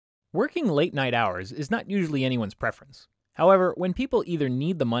Working late night hours is not usually anyone's preference. However, when people either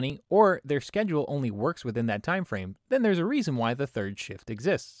need the money or their schedule only works within that time frame, then there's a reason why the third shift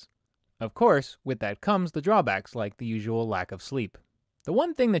exists. Of course, with that comes the drawbacks like the usual lack of sleep. The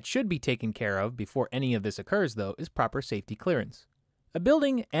one thing that should be taken care of before any of this occurs, though, is proper safety clearance. A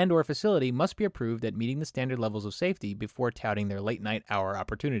building and/or facility must be approved at meeting the standard levels of safety before touting their late-night hour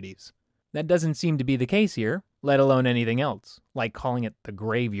opportunities. That doesn't seem to be the case here, let alone anything else, like calling it the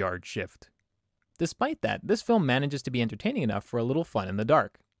graveyard shift. Despite that, this film manages to be entertaining enough for a little fun in the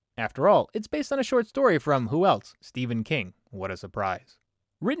dark. After all, it's based on a short story from who else? Stephen King. What a surprise.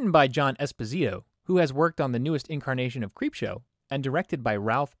 Written by John Esposito, who has worked on the newest incarnation of Creepshow, and directed by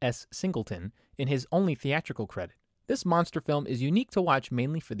Ralph S. Singleton in his only theatrical credit, this monster film is unique to watch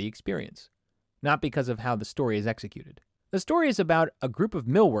mainly for the experience, not because of how the story is executed. The story is about a group of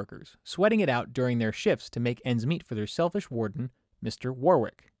mill workers sweating it out during their shifts to make ends meet for their selfish warden, Mr.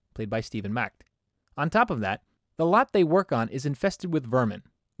 Warwick, played by Stephen Macht. On top of that, the lot they work on is infested with vermin.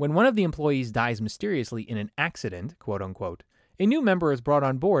 When one of the employees dies mysteriously in an accident, quote-unquote, a new member is brought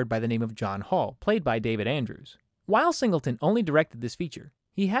on board by the name of John Hall, played by David Andrews. While Singleton only directed this feature,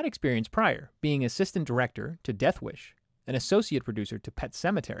 he had experience prior, being assistant director to Death Wish, an associate producer to Pet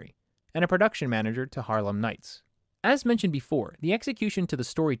Sematary, and a production manager to Harlem Nights. As mentioned before, the execution to the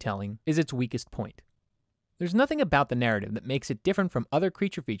storytelling is its weakest point. There's nothing about the narrative that makes it different from other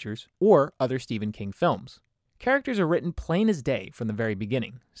creature features or other Stephen King films. Characters are written plain as day from the very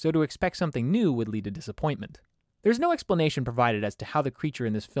beginning, so to expect something new would lead to disappointment. There's no explanation provided as to how the creature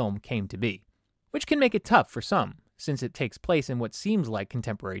in this film came to be, which can make it tough for some, since it takes place in what seems like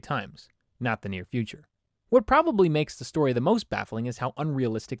contemporary times, not the near future. What probably makes the story the most baffling is how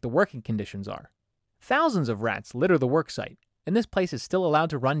unrealistic the working conditions are. Thousands of rats litter the worksite, and this place is still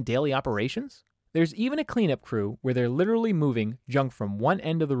allowed to run daily operations? There's even a cleanup crew where they're literally moving junk from one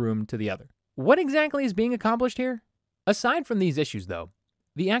end of the room to the other. What exactly is being accomplished here? Aside from these issues, though,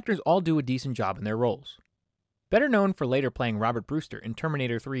 the actors all do a decent job in their roles. Better known for later playing Robert Brewster in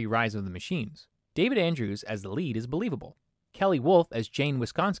Terminator 3: Rise of the Machines, David Andrews as the lead is believable. Kelly Wolf as Jane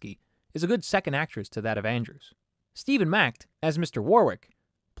Wisconski is a good second actress to that of Andrews. Stephen Macht, as Mr. Warwick,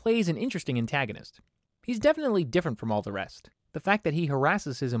 plays an interesting antagonist. He's definitely different from all the rest. The fact that he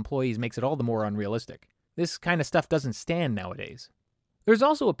harasses his employees makes it all the more unrealistic. This kind of stuff doesn't stand nowadays. There's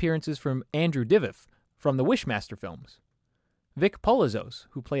also appearances from Andrew Diviff from the Wishmaster films, Vic Polizos,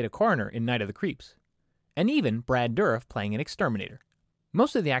 who played a coroner in Night of the Creeps, and even Brad Dourif playing an exterminator.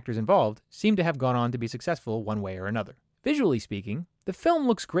 Most of the actors involved seem to have gone on to be successful one way or another. Visually speaking, the film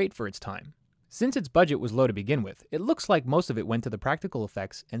looks great for its time. Since its budget was low to begin with, it looks like most of it went to the practical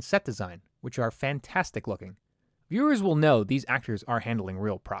effects and set design, which are fantastic looking. Viewers will know these actors are handling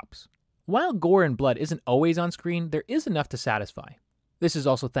real props. While gore and blood isn't always on screen, there is enough to satisfy. This is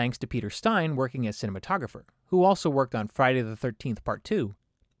also thanks to Peter Stein working as cinematographer, who also worked on Friday the 13th Part 2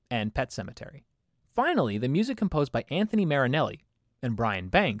 and Pet Sematary. Finally, the music composed by Anthony Marinelli and Brian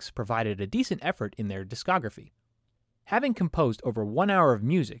Banks provided a decent effort in their discography. Having composed over 1 hour of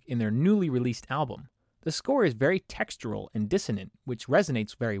music in their newly released album, the score is very textural and dissonant, which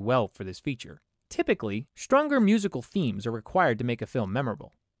resonates very well for this feature. Typically, stronger musical themes are required to make a film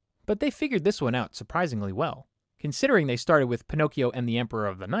memorable, but they figured this one out surprisingly well. Considering they started with Pinocchio and the Emperor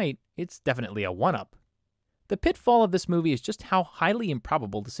of the Night, it's definitely a one-up. The pitfall of this movie is just how highly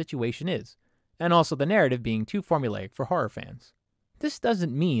improbable the situation is, and also the narrative being too formulaic for horror fans. This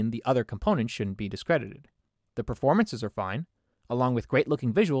doesn't mean the other components shouldn't be discredited. The performances are fine, along with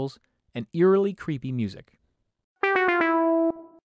great-looking visuals and eerily creepy music.